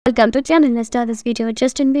Welcome to channel. Let's start this video.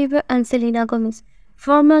 Justin Bieber and Selena Gomez,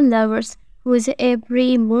 former lovers whose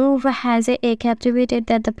every move has captivated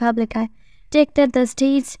the public eye, take the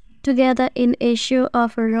stage together in a show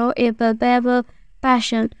of raw palpable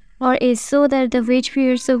passion, or a show that the which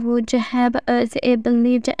viewers would have us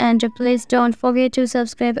believed. And please don't forget to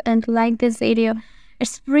subscribe and like this video.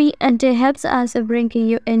 It's free and it helps us bring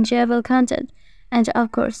you enjoyable content. And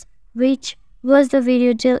of course, which was the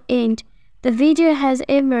video till end. The video has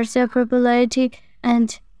immense popularity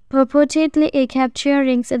and purportedly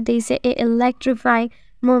capturing this electrifying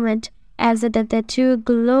moment as the two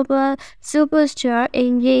global superstars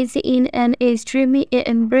engage in an extremely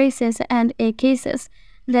embraces and kisses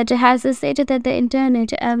that has stated that the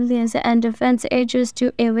internet audience and fans edges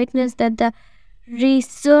to a witness that the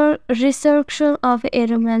resurrection of a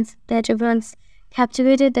romance that once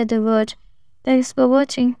captivated the world. Thanks for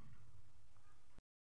watching.